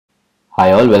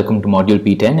Hi all, welcome to module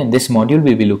P10. In this module,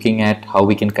 we'll be looking at how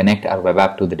we can connect our web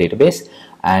app to the database,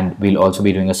 and we'll also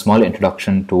be doing a small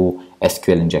introduction to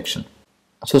SQL injection.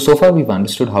 So far we've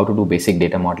understood how to do basic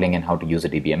data modeling and how to use a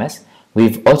DBMS.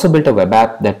 We've also built a web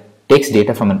app that takes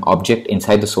data from an object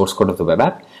inside the source code of the web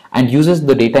app and uses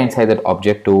the data inside that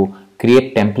object to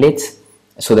create templates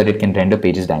so that it can render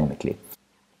pages dynamically.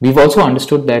 We've also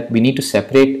understood that we need to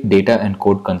separate data and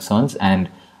code concerns and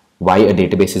why a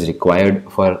database is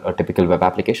required for a typical web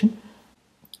application.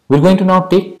 We're going to now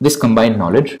take this combined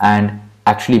knowledge and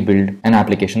actually build an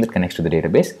application that connects to the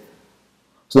database.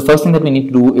 So the first thing that we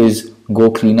need to do is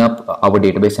go clean up our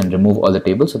database and remove all the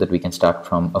tables so that we can start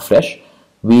from afresh.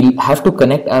 We'll have to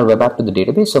connect our web app to the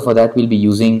database. So for that, we'll be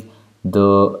using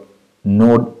the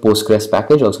Node Postgres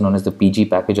package, also known as the PG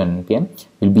package on NPM.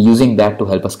 We'll be using that to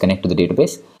help us connect to the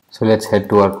database. So let's head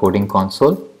to our coding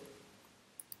console.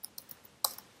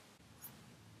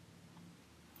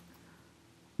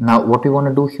 Now what we want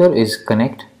to do here is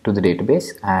connect to the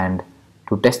database, and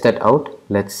to test that out,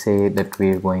 let's say that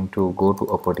we're going to go to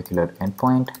a particular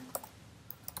endpoint,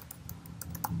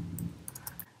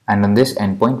 and on this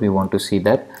endpoint we want to see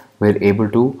that we're able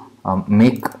to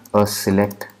make a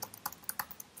select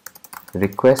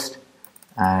request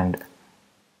and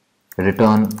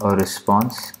return a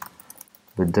response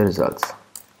with the results,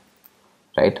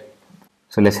 right?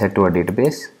 So let's head to our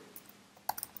database.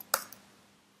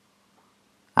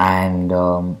 And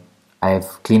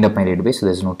I've cleaned up my database, so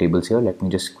there's no tables here. Let me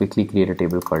just quickly create a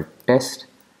table called test,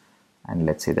 and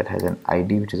let's say that has an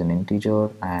ID, which is an integer,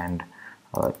 and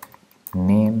a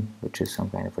name, which is some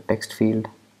kind of a text field.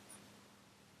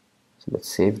 So let's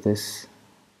save this.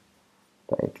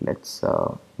 Right, let's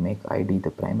make ID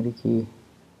the primary key.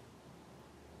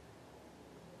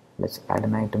 Let's add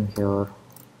an item here.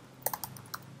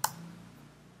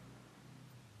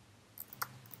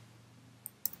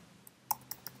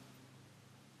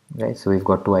 Right, so we've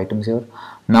got two items here.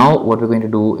 Now what we're going to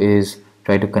do is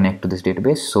try to connect to this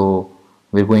database. So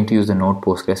we're going to use the Node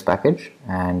Postgres package,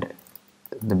 and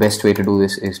the best way to do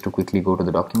this is to quickly go to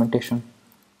the documentation.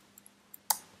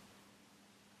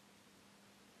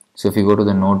 So if you go to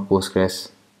the Node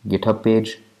Postgres GitHub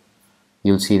page,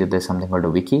 you'll see that there's something called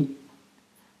a wiki,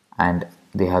 and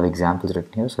they have examples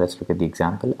written here. So let's look at the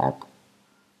example app,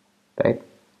 right?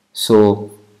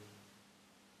 So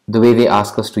the way they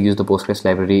ask us to use the Postgres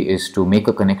library is to make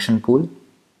a connection pool,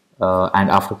 and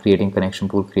after creating connection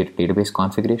pool, create a database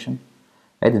configuration.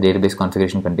 Right? The database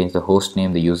configuration contains the host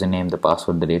name, the username, the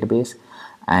password, the database,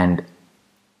 and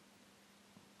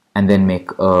then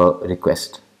make a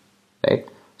request. Right?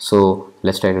 So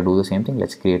let's try to do the same thing.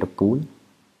 Let's create a pool.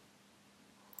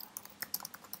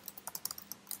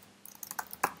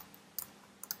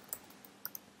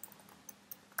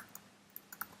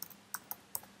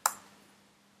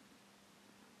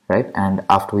 Right, and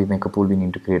after we make a pool, we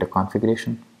need to create a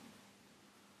configuration.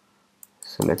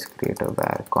 So let's create a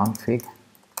var config.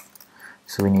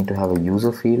 So we need to have a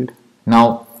user field.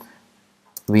 Now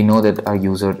we know that our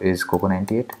user is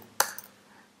Coco98.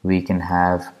 We can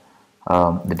have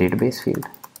the database field.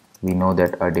 We know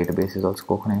that our database is also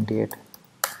Coco98.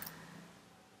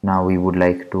 Now we would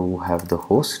like to have the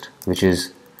host, which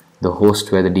is the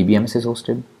host where the DBMS is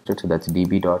hosted. So that's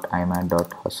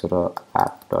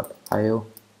db.imad.hasura.app.io.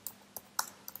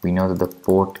 We know that the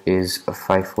port is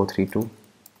 5432.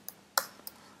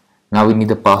 Now we need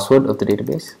the password of the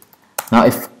database. Now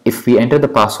if we enter the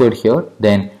password here,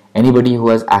 then anybody who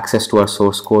has access to our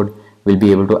source code will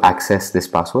be able to access this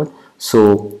password.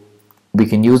 So we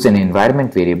can use an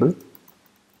environment variable,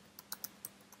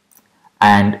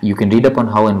 and you can read up on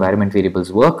how environment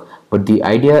variables work, but the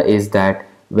idea is that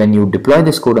when you deploy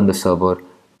this code on the server,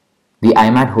 the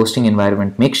IMAD hosting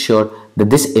environment makes sure that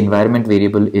this environment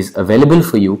variable is available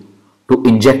for you to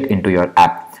inject into your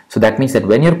app. So that means that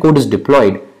when your code is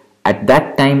deployed, at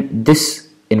that time this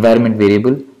environment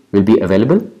variable will be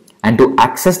available, and to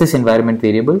access this environment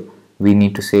variable we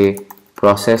need to say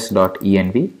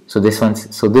process.env. So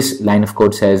this line of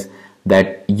code says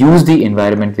that use the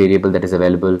environment variable that is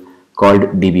available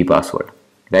called db password,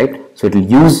 right? So it will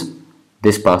use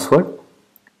this password.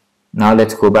 Now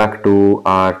let's go back to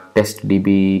our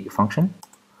testdb function.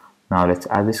 Now let's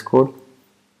add this code.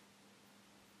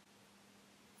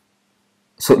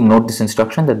 So note this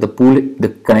instruction that the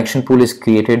connection pool is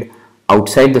created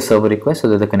outside the server request, so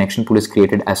that the connection pool is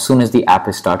created as soon as the app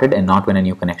is started and not when a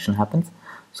new connection happens.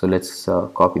 So let's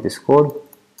copy this code.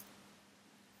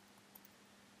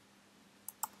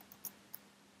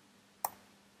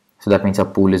 So that means our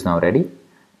pool is now ready.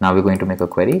 Now we're going to make a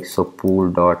query. So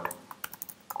pool.query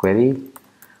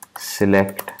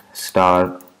select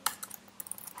star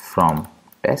from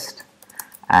test,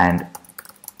 and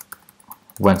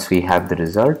once we have the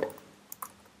result,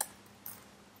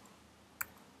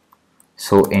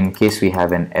 so in case we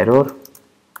have an error,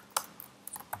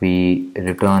 we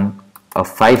return a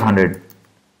 500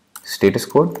 status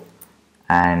code,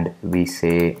 and we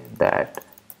say that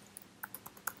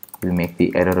we'll make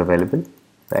the error available,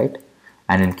 right?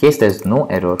 And in case there's no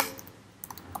error,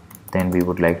 then we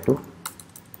would like to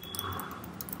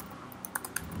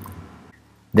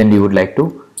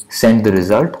send the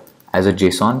result as a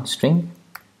JSON string,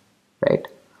 right?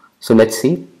 So let's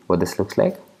see what this looks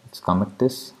like. Let's commit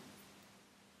this.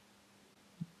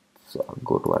 So I'll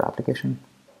go to our application.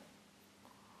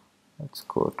 Let's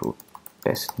go to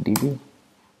testDB,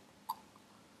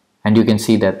 and you can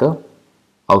see that the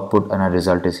output and our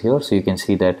result is here. So you can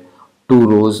see that 2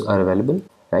 rows are available,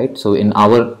 right? So in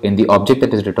the object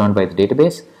that is returned by the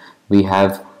database, we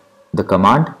have the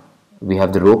command, we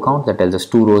have the row count that tells us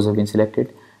 2 rows have been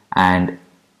selected, and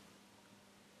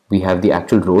we have the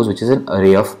actual rows, which is an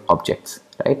array of objects,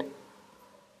 right?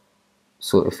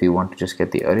 So if we want to just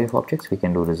get the array of objects, we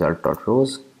can do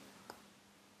result.rows.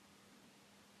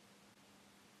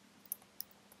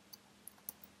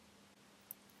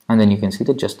 And then you can see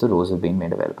that just the rows have been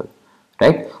made available,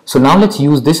 right? So now let's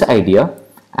use this idea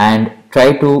and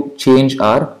try to change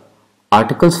our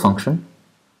articles function,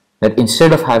 that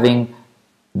instead of having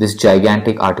this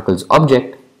gigantic articles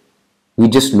object, we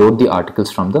just load the articles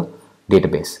from the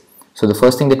database. So the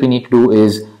first thing that we need to do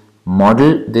is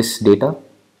model this data,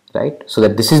 right? So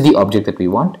that this is the object that we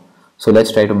want. So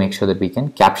let's try to make sure that we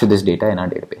can capture this data in our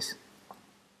database.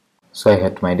 So I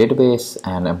head to my database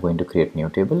and I'm going to create a new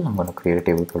table. I'm going to create a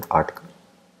table called article.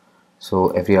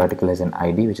 So every article has an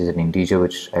ID, which is an integer,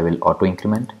 which I will auto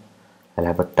increment. I'll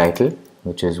have a title,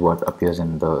 which is what appears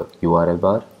in the URL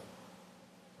bar.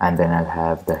 And then I'll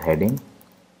have the heading.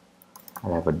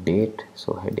 I'll have a date.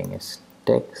 So heading is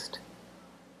text.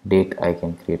 Date I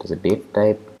can create as a date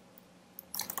type.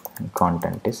 And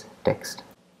content is text.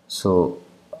 So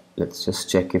let's just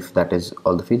check if that is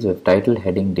all the fields. We have title,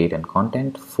 heading, date, and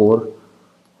content.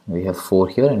 We have 4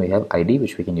 here, and we have ID,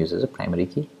 which we can use as a primary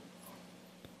key.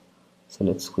 So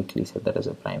let's quickly set that as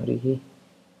a primary key.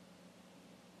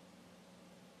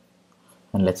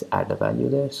 And let's add a value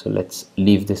there. So let's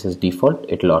leave this as default.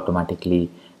 It will automatically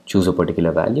choose a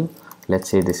particular value. Let's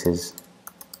say this is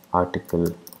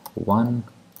article 1,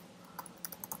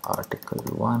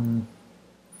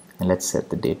 and let's set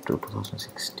the date to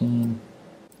 2016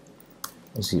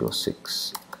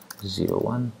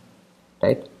 0601,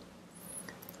 right?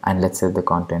 And let's set the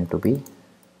content to be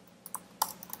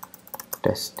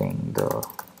testing the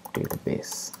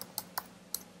database,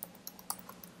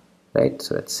 right?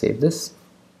 So let's save this.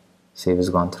 Save has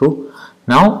gone through.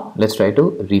 Now let's try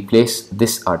to replace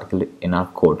this article in our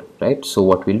code, right? So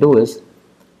what we'll do is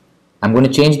I'm going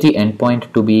to change the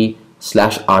endpoint to be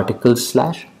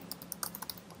 /articles/.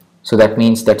 So that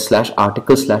means that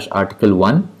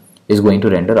 /article/article1 is going to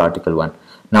render article 1.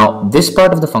 Now this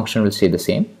part of the function will stay the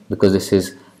same because this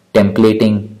is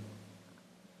templating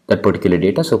that particular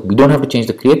data. So we don't have to change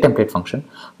the create template function,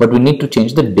 but we need to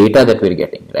change the data that we're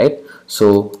getting, right?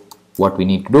 So what we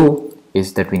need to do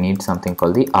is that we need something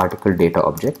called the article data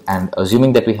object, and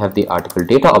assuming that we have the article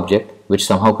data object, which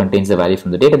somehow contains the value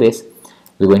from the database,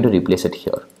 we're going to replace it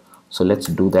here. So let's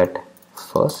do that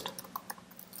first,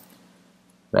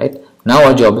 right? Now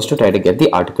our job is to try to get the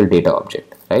article data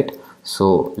object, right?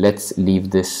 So let's leave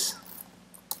this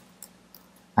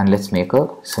and let's make a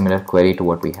similar query to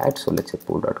what we had. So let's say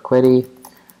pool.query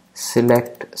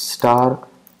select star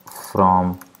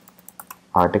from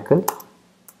article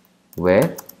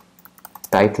where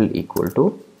title equal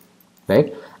to,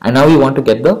 right? And now we want to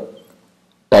get the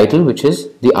title, which is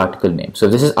the article name. So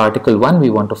this is article 1. We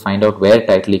want to find out where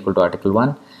title equal to article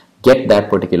 1, get that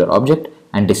particular object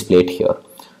and display it here.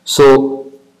 So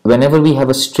whenever we have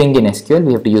a string in SQL,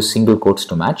 we have to use single quotes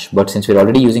to match, but since we're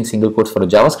already using single quotes for a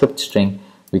JavaScript string,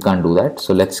 we can't do that.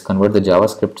 So let's convert the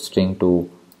JavaScript string to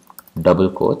double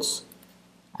quotes,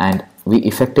 and we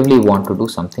effectively want to do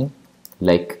something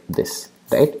like this,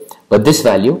 right? But this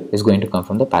value is going to come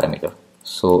from the parameter.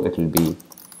 So it will be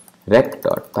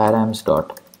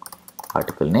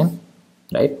rec.params.article name,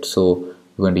 right? So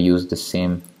we're going to use the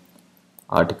same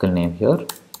article name here,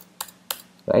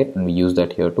 right? And we use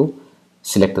that here to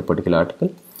select the particular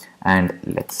article. And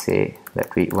let's say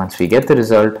that once we get the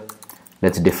result,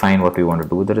 let's define what we want to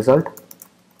do with the result.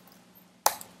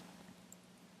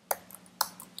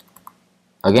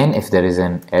 Again, if there is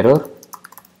an error,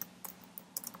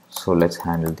 so let's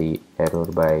handle the error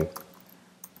by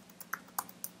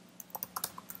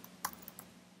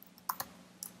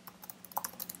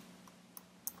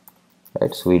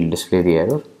right? So we'll display the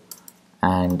error,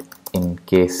 and in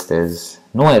case there's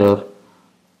no error,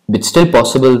 it's still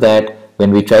possible that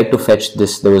when we tried to fetch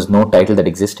this, there was no title that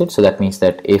existed. So that means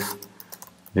that if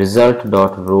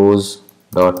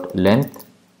result.rows.length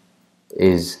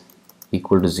is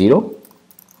equal to 0,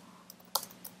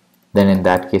 then in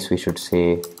that case we should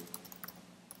say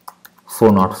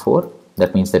 404.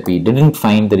 That means that we didn't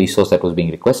find the resource that was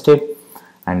being requested,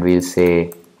 and we'll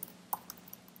say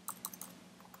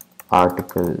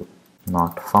article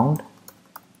not found.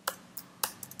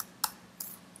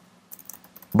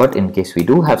 But in case we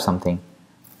do have something,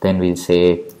 then we'll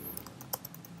say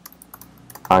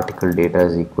article data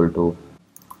is equal to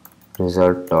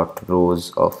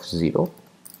result.rows of 0,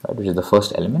 right, which is the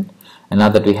first element. And now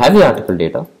that we have the article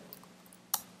data,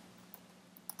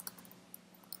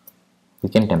 we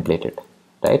can template it,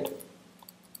 right?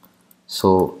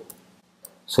 So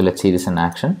let's see this in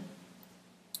action.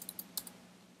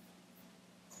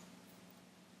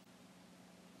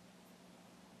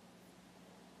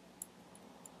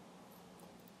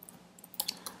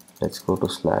 Let's go to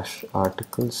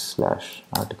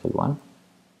 /articles/article1,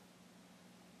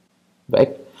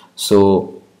 right?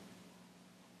 So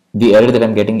the error that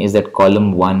I'm getting is that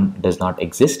column 1 does not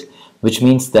exist, which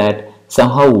means that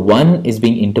somehow 1 is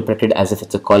being interpreted as if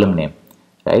it's a column name,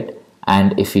 right?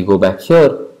 And if we go back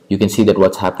here, you can see that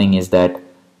what's happening is that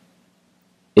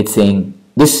it's saying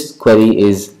this query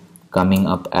is coming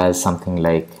up as something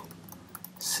like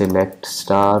select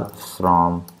star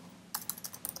from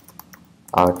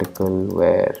article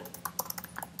where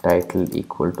title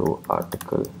equal to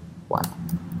article 1.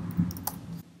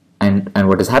 And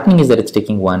what is happening is that it's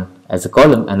taking 1 as a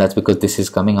column, and that's because this is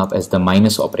coming up as the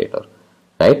minus operator,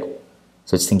 right?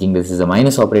 So it's thinking this is a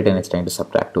minus operator and it's trying to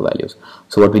subtract 2 values.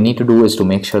 So what we need to do is to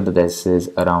make sure that this is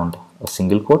around a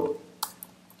single quote,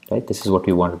 right? This is what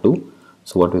we want to do.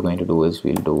 So what we're going to do is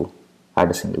we'll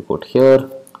add a single quote here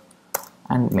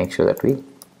and make sure that we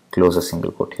close a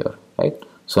single quote here, right?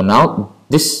 So now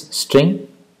this string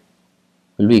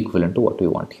will be equivalent to what we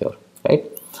want here, right?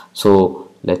 So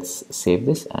let's save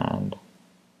this and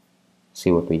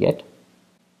see what we get.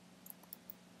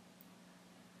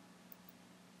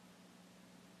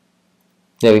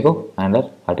 There we go, and our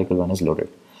article 1 is loaded.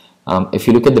 If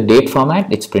you look at the date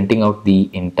format, it's printing out the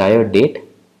entire date,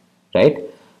 right?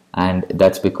 And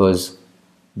that's because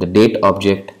the date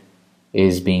object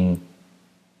is being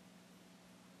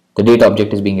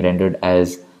rendered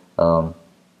as a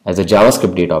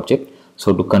JavaScript date object.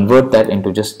 So to convert that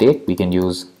into just date, we can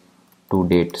use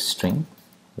toDate string,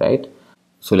 right?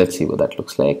 So let's see what that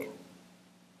looks like.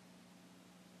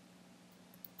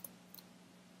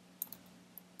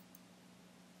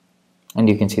 And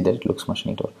you can see that it looks much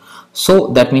neater. So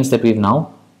that means that we've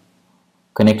now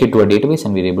connected to a database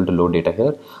and we're able to load data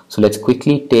here. So let's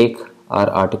quickly take our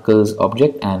articles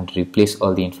object and replace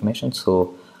all the information.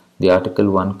 So the article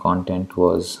 1 content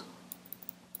was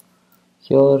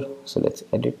here. So let's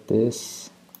edit this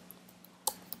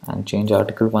and change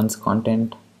article 1's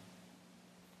content.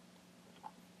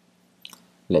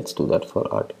 Let's do that for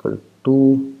article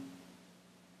 2.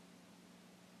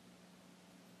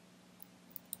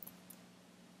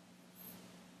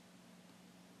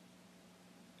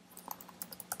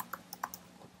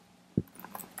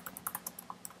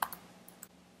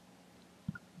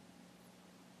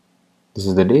 This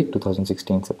is the date,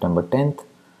 2016 September 10th.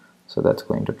 So that's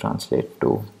going to translate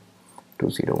to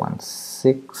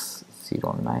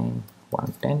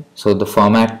 2016-09-110. So the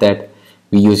format that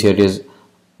we use here is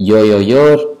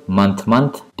year, month,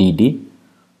 DD.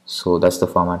 So that's the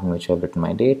format in which I've written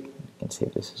my date. You can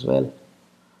save this as well.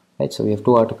 Right, so we have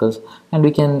 2 articles and we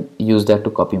can use that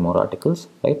to copy more articles,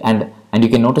 right? And you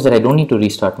can notice that I don't need to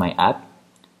restart my app.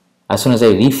 As soon as I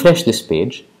refresh this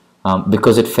page,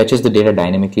 because it fetches the data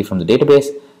dynamically from the database,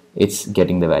 it's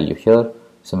getting the value here.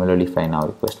 Similarly, if I now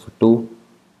request for 2,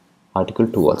 article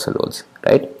 2 also loads,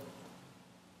 right?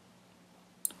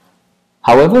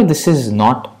 However, this is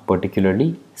not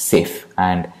particularly safe,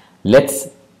 and let's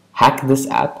hack this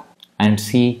app and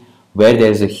see where there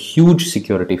is a huge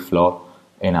security flaw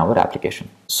in our application.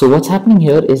 So what's happening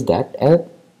here is that a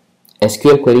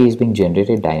SQL query is being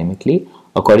generated dynamically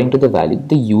according to the value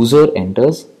the user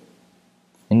enters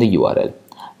in the URL.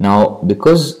 Now,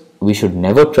 because we should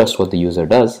never trust what the user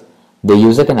does, the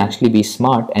user can actually be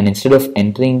smart, and instead of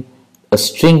entering a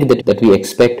string that we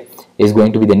expect is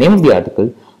going to be the name of the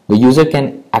article, the user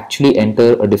can actually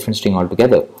enter a different string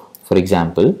altogether. For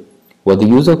example, what the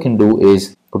user can do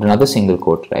is put another single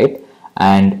quote, right,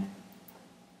 and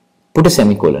put a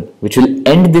semicolon, which will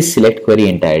end this select query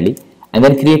entirely, and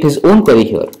then create his own query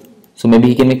here. So maybe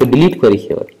he can make a delete query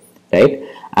here, right?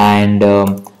 And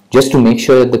just to make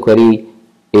sure that the query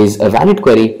is a valid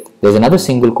query, there's another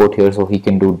single quote here, so he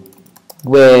can do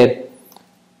where,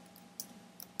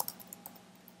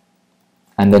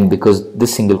 and then because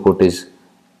this single quote is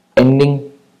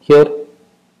ending here,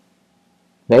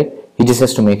 right, he just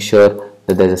has to make sure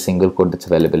that there's a single quote that's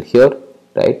available here,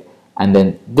 right, and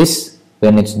then this,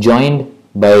 when it's joined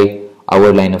by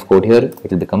our line of code here,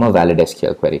 it will become a valid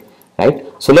SQL query, right?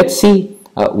 So let's see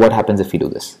what happens if we do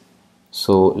this.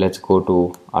 So let's go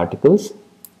to articles.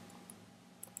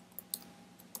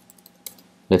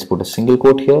 Let's put a single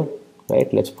quote here,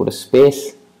 right? Let's put a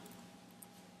space,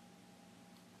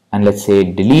 and let's say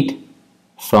delete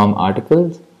from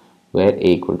articles where a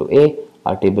equal to a.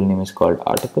 Our table name is called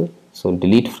article, so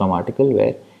delete from article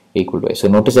where a equal to a. So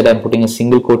notice that I'm putting a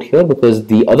single quote here because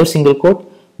the other single quote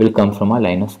will come from our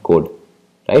line of code,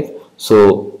 right?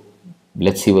 So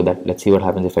let's see what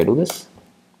happens if I do this.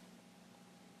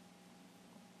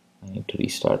 I need to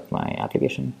restart my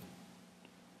application.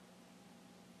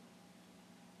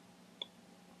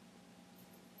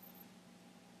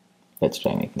 Let's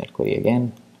try making that query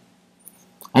again,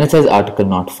 and it says article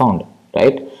not found,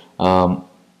 right?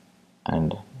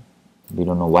 And we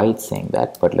don't know why it's saying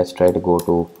that, but let's try to go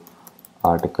to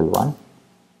article 1,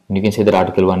 and you can see that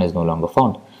article 1 is no longer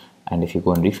found. And if you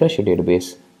go and refresh your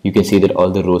database, you can see that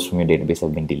all the rows from your database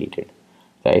have been deleted,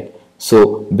 right?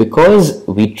 So because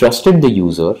we trusted the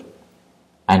user,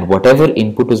 and whatever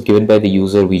input was given by the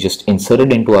user, we just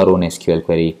inserted into our own SQL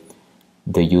query,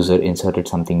 the user inserted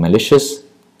something malicious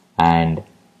and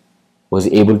was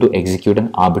able to execute an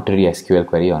arbitrary SQL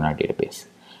query on our database,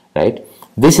 right?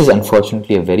 This is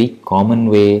unfortunately a very common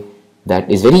way that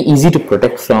is very easy to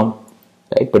protect from,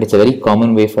 right? But it's a very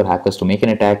common way for hackers to make an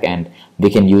attack, and they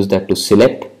can use that to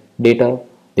select data,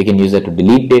 they can use that to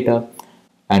delete data,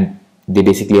 and they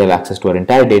basically have access to our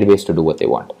entire database to do what they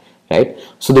want, right?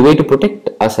 So the way to protect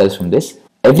ourselves from this,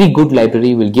 every good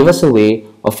library will give us a way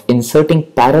of inserting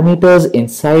parameters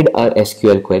inside our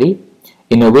SQL query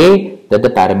in a way that the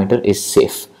parameter is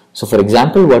safe. So for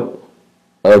example, what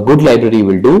a good library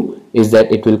will do is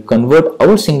that it will convert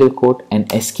our single quote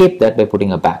and escape that by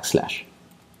putting a backslash,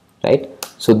 right?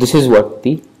 So this is what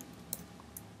the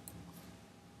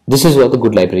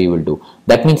good library will do.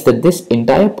 That means that this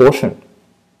entire portion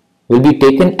will be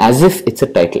taken as if it's a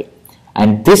title,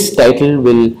 and this title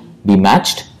will be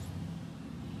matched,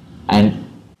 and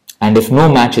if no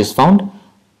match is found,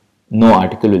 no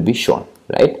article will be shown,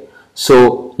 right?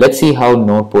 So let's see how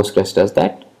Node Postgres does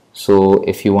that. So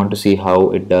if you want to see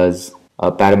how it does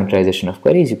parameterization of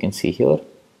queries, you can see here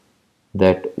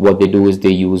that what they do is they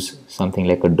use something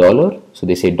like a dollar. So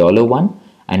they say $1,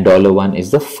 and $1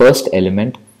 is the first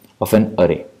element of an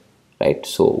array, right?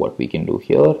 So what we can do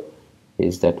here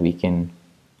is that we can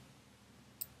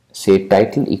say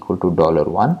title equal to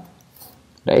 $1,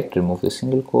 right? Remove the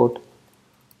single quote,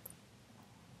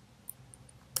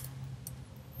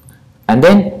 and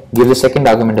then give the second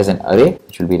argument as an array,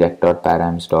 which will be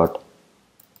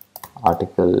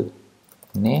rect.params.article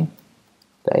name,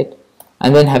 right?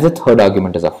 And then have the third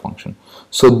argument as a function.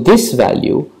 So this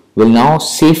value will now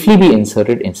safely be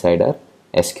inserted inside our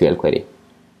SQL query.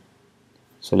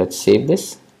 So let's save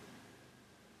this,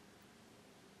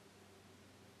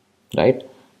 right?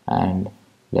 And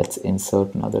let's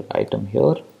insert another item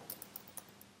here.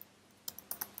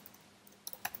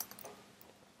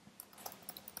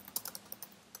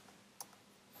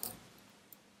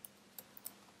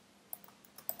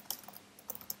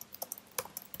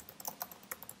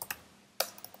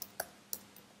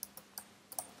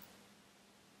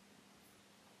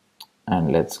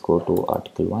 And let's go to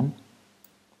article 1.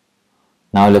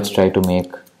 Now let's try to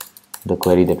make the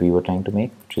query that we were trying to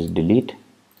make, which is delete.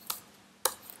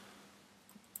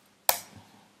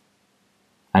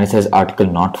 And it says article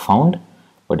not found,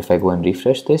 but if I go and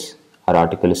refresh this, our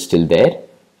article is still there,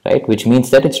 right? Which means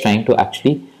that it's trying to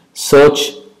actually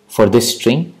search for this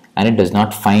string, and it does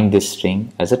not find this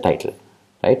string as a title,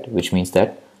 right? Which means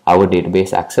that our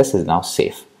database access is now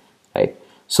safe, right?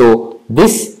 So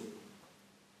this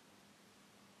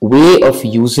way of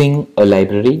using a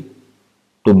library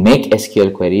to make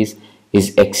SQL queries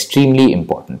is extremely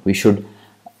important. We should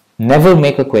never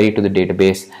make a query to the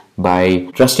database by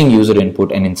trusting user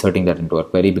input and inserting that into our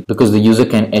query, because the user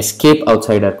can escape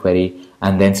outside our query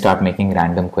and then start making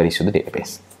random queries to the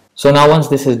database. So now once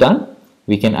this is done,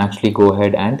 we can actually go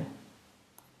ahead and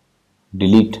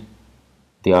delete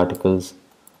the articles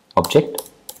object,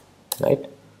 right?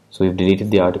 So we've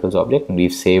deleted the articles object, and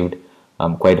we've saved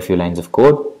quite a few lines of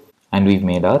code, and we've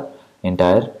made our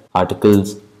entire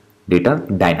articles data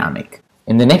dynamic.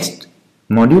 In the next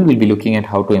module, we'll be looking at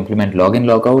how to implement login,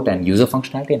 logout and user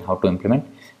functionality, and how to implement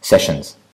sessions.